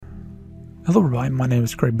Hello everybody, my name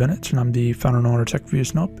is Craig Bennett and I'm the founder and owner of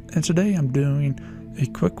TechReviews Nope, and today I'm doing a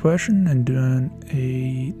quick question and doing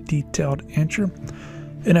a detailed answer.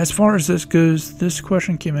 And as far as this goes, this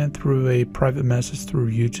question came in through a private message through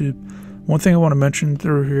YouTube. One thing I want to mention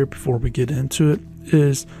through here before we get into it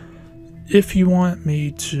is if you want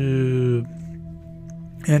me to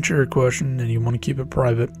answer your question and you want to keep it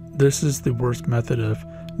private, this is the worst method of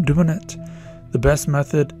doing it. The best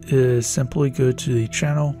method is simply go to the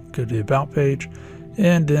channel, go to the About page,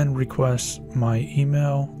 and then request my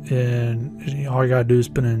email. And all you gotta do is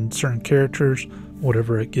put in certain characters,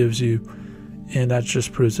 whatever it gives you, and that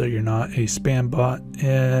just proves that you're not a spam bot.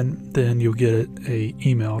 And then you'll get a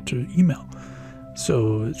email to email.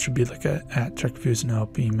 So it should be like a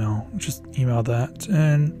 @TechReviewsNope email. Just email that,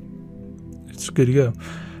 and it's good to go.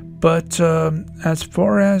 But as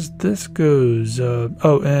far as this goes,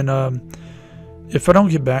 if I don't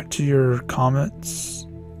get back to your comments,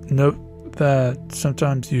 note that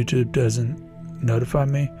sometimes YouTube doesn't notify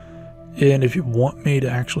me. And if you want me to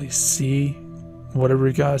actually see whatever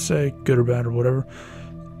you guys say, good or bad or whatever,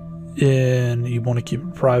 and you want to keep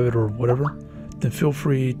it private or whatever, then feel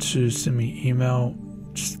free to send me email.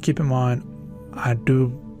 Just keep in mind, I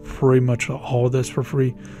do pretty much all of this for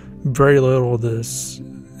free. Very little of this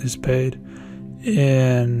is paid.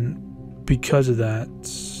 And because of that,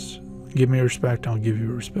 give me respect, I'll give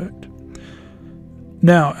you respect.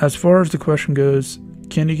 Now, as far as the question goes,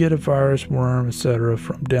 can you get a virus, worm, etc.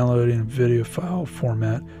 from downloading a video file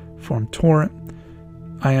format from torrent?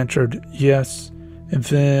 I answered yes. And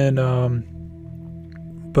then,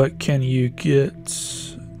 but can you get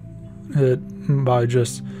it by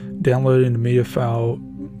just downloading the media file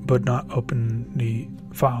but not opening the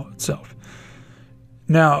file itself?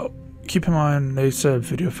 Now, keep in mind, they said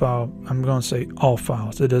video file. I'm going to say all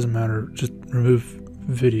files. It doesn't matter. Just remove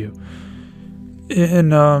video.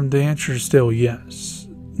 And the answer is still yes.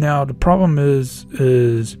 Now, the problem is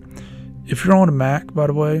if you're on a Mac, by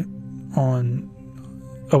the way, on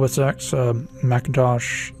OS X,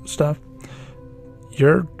 Macintosh stuff,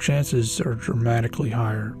 your chances are dramatically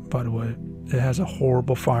higher, by the way. It has a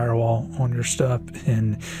horrible firewall on your stuff,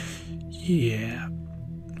 and yeah.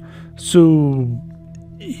 So,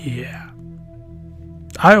 yeah.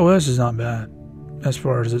 iOS is not bad as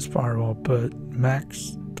far as its firewall, but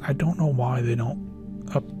Macs, I don't know why they don't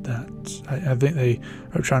up that. I think they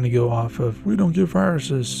are trying to go off of, we don't get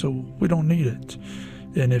viruses, so we don't need it.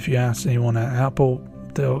 And if you ask anyone at Apple,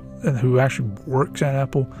 who actually works at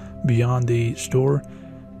Apple beyond the store,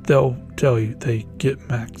 they'll tell you they get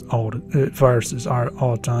Macs viruses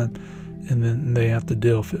all the time, and then they have to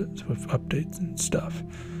deal with it with updates and stuff.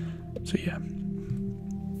 So yeah.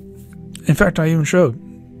 In fact, I even showed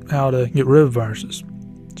how to get rid of viruses.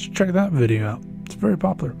 Just check that video out. It's very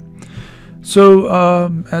popular. So,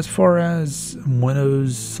 as far as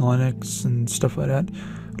Windows, Linux, and stuff like that,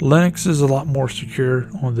 Linux is a lot more secure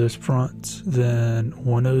on this front than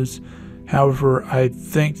Windows. However, I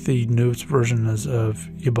think the newest version is of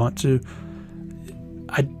Ubuntu.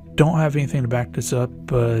 I don't have anything to back this up,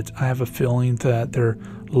 but I have a feeling that they're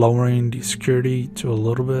lowering the security to a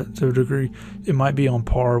little bit, to a degree. It might be on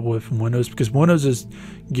par with Windows because Windows is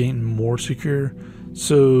getting more secure.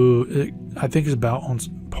 So I think it's about on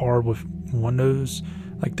par with Windows.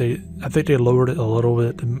 I think they lowered it a little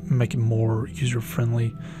bit to make it more user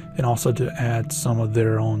friendly, and also to add some of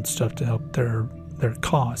their own stuff to help their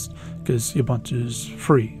cost, because Ubuntu is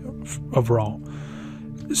free overall.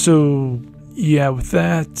 So yeah, with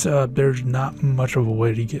that, there's not much of a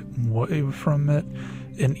way to get away from it.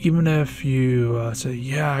 And even if you say,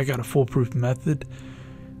 yeah, I got a foolproof method,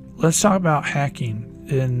 let's talk about hacking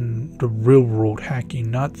in the real world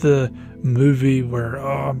hacking, not the movie where,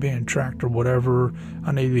 I'm being tracked or whatever,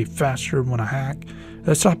 I need to be faster when I hack.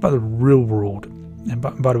 Let's talk about the real world. And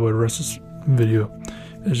by the way, the rest of this video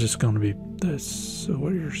is just going to be this, so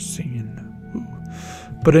what you're seeing. Ooh.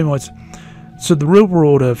 But anyways, so the real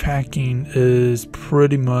world of hacking is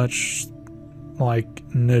pretty much like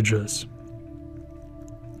ninjas.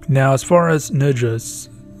 Now, as far as ninjas,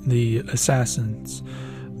 the assassins,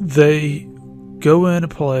 they go in a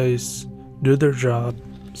place, do their job,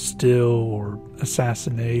 steal or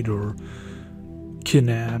assassinate or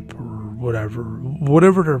kidnap or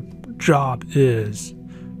whatever their job is.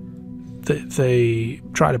 They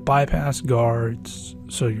try to bypass guards,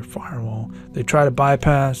 so your firewall. They try to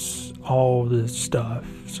bypass all this stuff,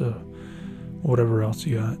 so whatever else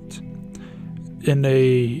you got. And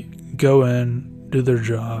they go in, do their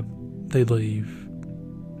job, they leave,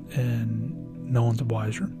 and no one's the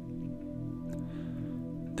wiser.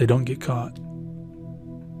 They don't get caught.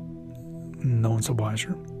 No one's the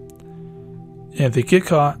wiser. And if they get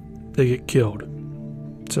caught, they get killed.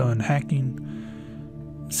 So in hacking,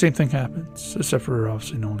 same thing happens, except for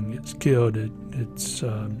obviously no one gets killed. It's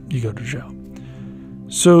you go to jail.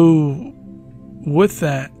 So with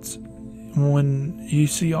that, when you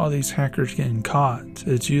see all these hackers getting caught,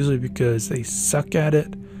 it's usually because they suck at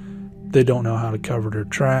it. They don't know how to cover their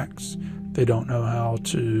tracks. They don't know how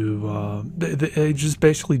to, they just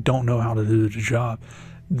basically don't know how to do the job.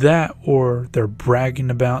 That, or they're bragging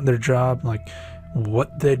about their job, like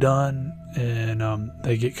what they done, and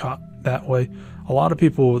they get caught that way. A lot of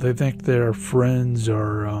people, they think their friends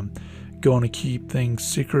are going to keep things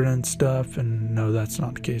secret and stuff, and no, that's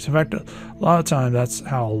not the case. In fact, a lot of times that's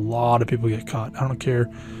how a lot of people get caught. I don't care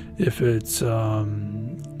if it's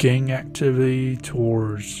gang activity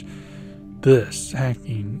towards this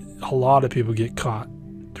hacking. A lot of people get caught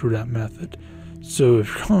through that method. So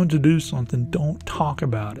if you're going to do something, don't talk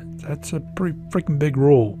about it. That's a pretty freaking big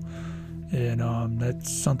rule, and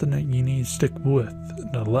that's something that you need to stick with.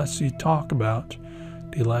 The less you talk about,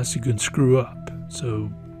 the less you can screw up.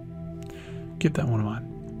 So keep that one in mind.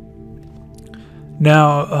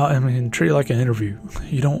 Now, treat it like an interview.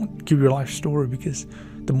 You don't give your life story, because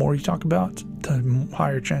the more you talk about, the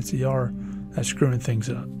higher chance you are at screwing things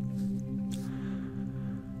up.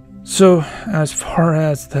 So, as far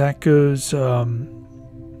as that goes, the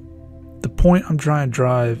point I'm trying to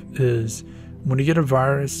drive is when you get a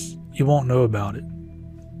virus, you won't know about it.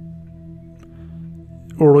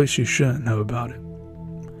 Or at least you shouldn't know about it.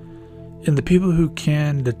 And the people who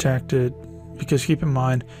can detect it, because keep in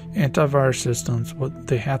mind, antivirus systems, what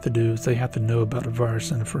they have to do is they have to know about a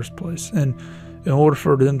virus in the first place. And in order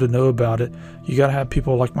for them to know about it, you got to have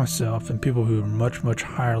people like myself and people who are much, much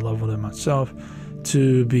higher level than myself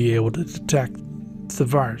to be able to detect the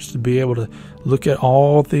virus, to be able to look at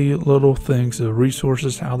all the little things, the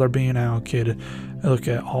resources, how they're being allocated, look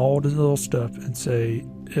at all the little stuff and say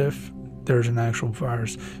if there's an actual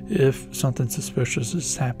virus, if something suspicious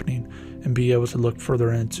is happening, and be able to look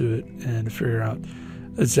further into it and figure out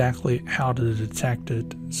exactly how to detect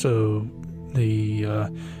it. So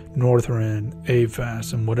the Northern,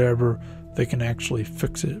 AVAS, and whatever, they can actually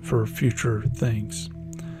fix it for future things.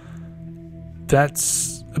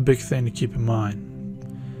 That's a big thing to keep in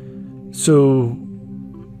mind. So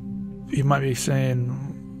you might be saying,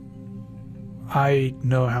 I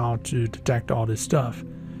know how to detect all this stuff.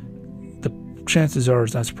 The chances are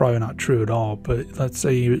that's probably not true at all, but let's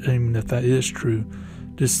say even if that is true,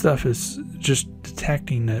 this stuff is just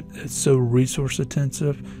detecting it. It's so resource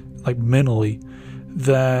intensive, like mentally,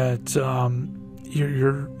 that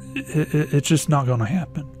it's just not going to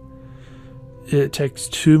happen. It takes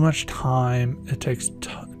too much time. It takes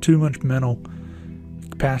too much mental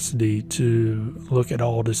capacity to look at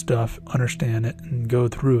all this stuff, understand it, and go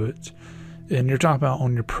through it. And you're talking about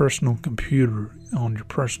on your personal computer, on your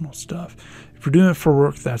personal stuff. If you're doing it for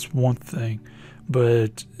work, that's one thing.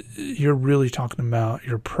 But you're really talking about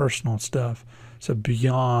your personal stuff. So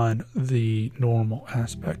beyond the normal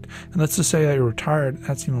aspect. And let's just say that you're retired,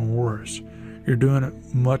 that's even worse. You're doing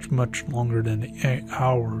it much, much longer than the 8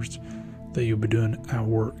 hours that you'll be doing at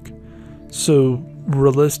work. So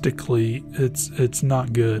realistically, it's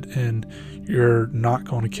not good, and you're not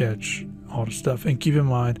going to catch all the stuff. And keep in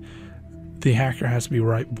mind, the hacker has to be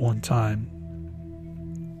right one time.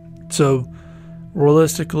 So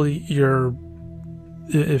realistically,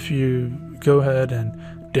 if you go ahead and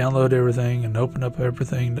download everything and open up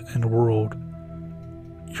everything in the world,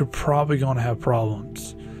 you're probably going to have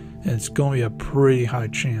problems, and it's going to be a pretty high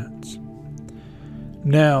chance.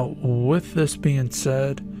 Now, with this being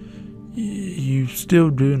said, you still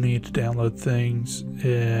do need to download things,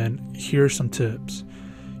 and here's some tips.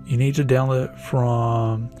 You need to download it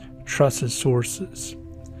from trusted sources.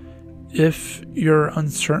 If you're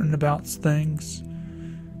uncertain about things,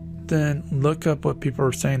 then look up what people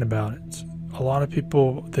are saying about it. A lot of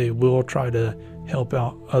people, they will try to help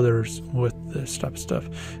out others with this type of stuff.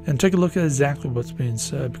 And take a look at exactly what's being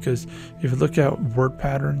said, because if you look at word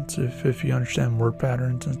patterns, if you understand word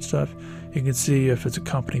patterns and stuff, you can see if it's a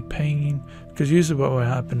company paying. Because usually what will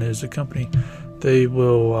happen is a company, they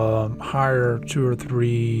will hire 2 or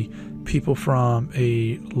 3 people from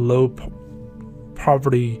a low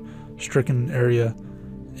poverty stricken area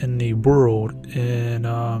in the world, and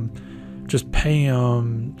just pay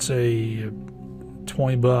them, say,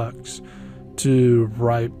 $20 to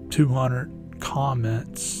write 200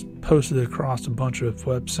 comments posted across a bunch of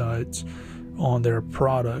websites on their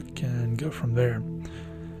product and go from there.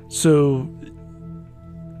 So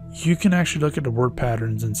you can actually look at the word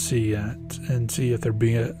patterns and see if they're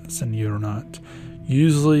BSing you or not.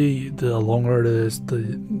 Usually the longer it is,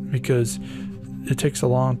 because it takes a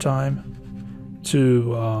long time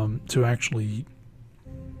to actually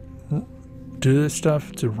do this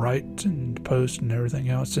stuff, to write and post and everything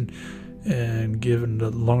else, and given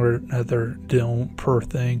the longer that they're doing per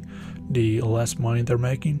thing, the less money they're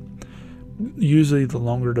making. Usually the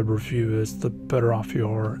longer the review is, the better off you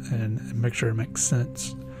are, and make sure it makes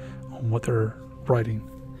sense on what they're writing.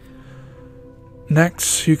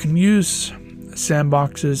 Next, you can use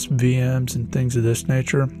sandboxes, VMs, and things of this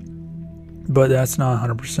nature, but that's not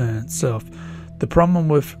 100% itself. The problem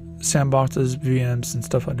with sandboxes, VMs, and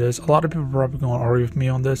stuff like this, a lot of people are probably going to argue with me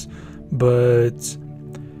on this, but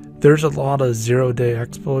there's a lot of zero-day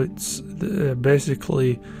exploits.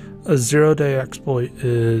 Basically, a zero-day exploit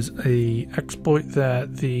is a exploit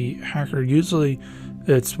that the hacker, usually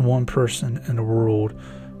it's one person in the world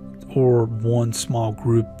or one small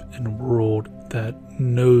group in the world that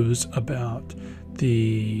knows about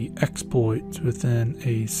the exploits within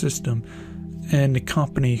a system, and the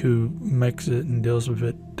company who makes it and deals with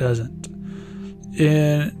it doesn't.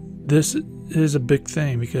 And this is a big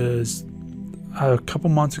thing because a couple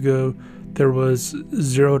months ago there was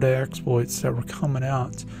zero-day exploits that were coming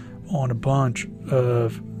out on a bunch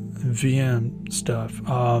of VM stuff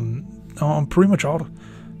on pretty much all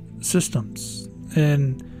systems,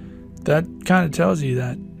 and that kind of tells you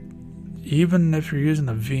that even if you're using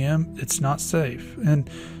a VM, it's not safe. And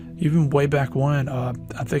even way back when, I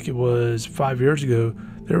think it was 5 years ago,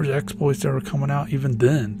 there was exploits that were coming out even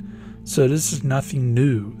then. So this is nothing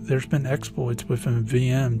new. There's been exploits within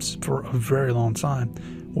VMs for a very long time,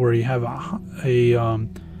 where you have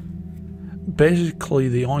basically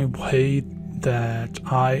the only way that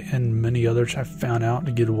I and many others have found out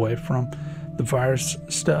to get away from the virus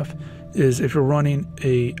stuff is if you're running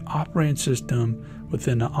a operating system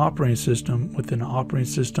within an operating system within an operating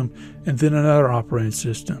system and then another operating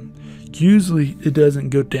system. Usually it doesn't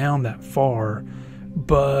go down that far,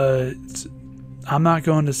 but I'm not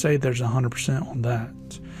going to say there's 100% on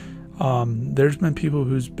that. There's been people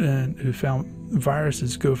who found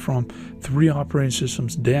viruses go from 3 operating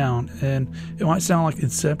systems down, and it might sound like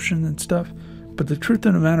Inception and stuff, but the truth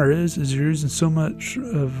of the matter is you're using so much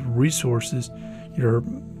of resources, your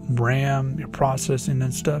RAM, your processing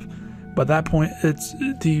and stuff. By that point,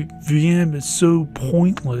 the VM is so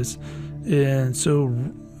pointless and so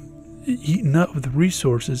eaten up with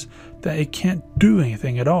resources that it can't do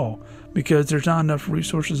anything at all because there's not enough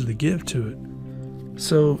resources to give to it.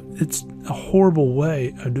 So it's a horrible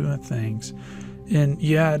way of doing things. And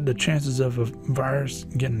yeah, the chances of a virus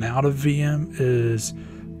getting out of VM is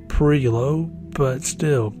pretty low, but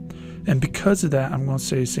still. And because of that, I'm going to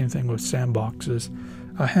say the same thing with sandboxes.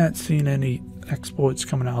 I hadn't seen any exploits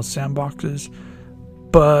coming out of sandboxes,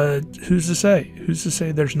 but who's to say? Who's to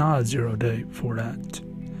say there's not a 0 day for that?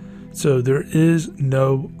 So there is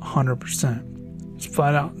no 100%. It's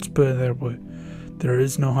flat out. Let's put it that way. There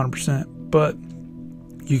is no 100%, but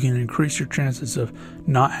you can increase your chances of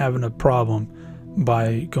not having a problem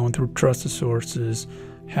by going through trusted sources,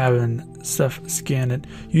 having stuff scanned.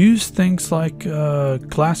 Use things like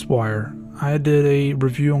Glasswire. I did a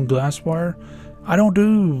review on Glasswire. I don't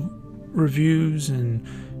do reviews and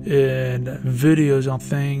videos on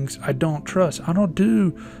things I don't trust. I don't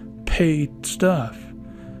do paid stuff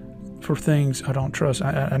for things I don't trust.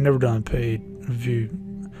 I never done a paid review,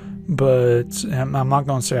 but I'm not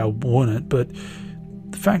going to say I wouldn't, but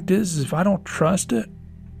the fact is if I don't trust it,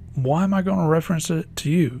 why am I going to reference it to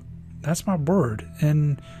you? That's my word.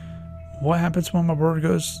 And what happens when my word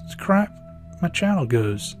goes to crap? My channel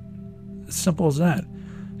goes. As simple as that.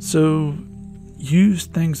 So use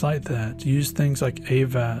things like that. Use things like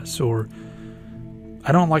Avast, or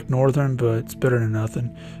I don't like Northern, but it's better than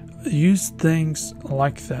nothing. Use things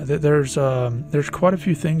like that. There's quite a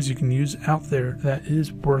few things you can use out there that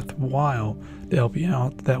is worthwhile to help you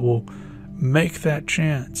out, that will make that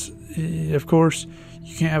chance. Of course,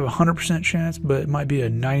 you can't have a 100% chance, but it might be a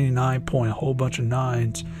 99 point, a whole bunch of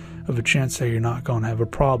nines of a chance that you're not going to have a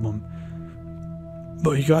problem.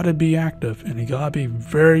 But you got to be active, and you got to be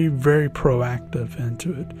very, very proactive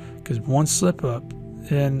into it, because one slip up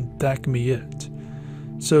and that can be it.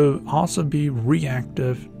 So also be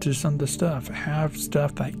reactive to some of the stuff. Have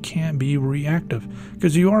stuff that can be reactive,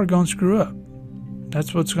 because you are going to screw up.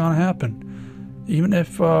 That's what's going to happen. Even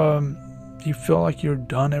if you feel like you've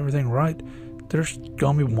done everything right, there's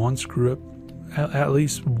going to be one screw up at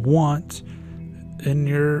least once in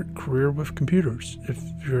your career with computers. If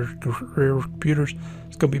your career with computers,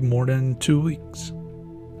 it's going to be more than 2 weeks.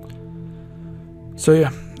 So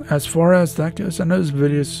yeah, as far as that goes, I know this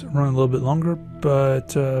video's running a little bit longer,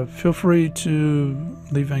 but feel free to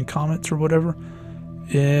leave any comments or whatever.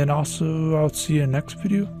 And also, I'll see you in the next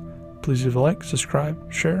video. Please leave a like,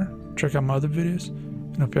 subscribe, share, check out my other videos,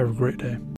 and hope you have a great day.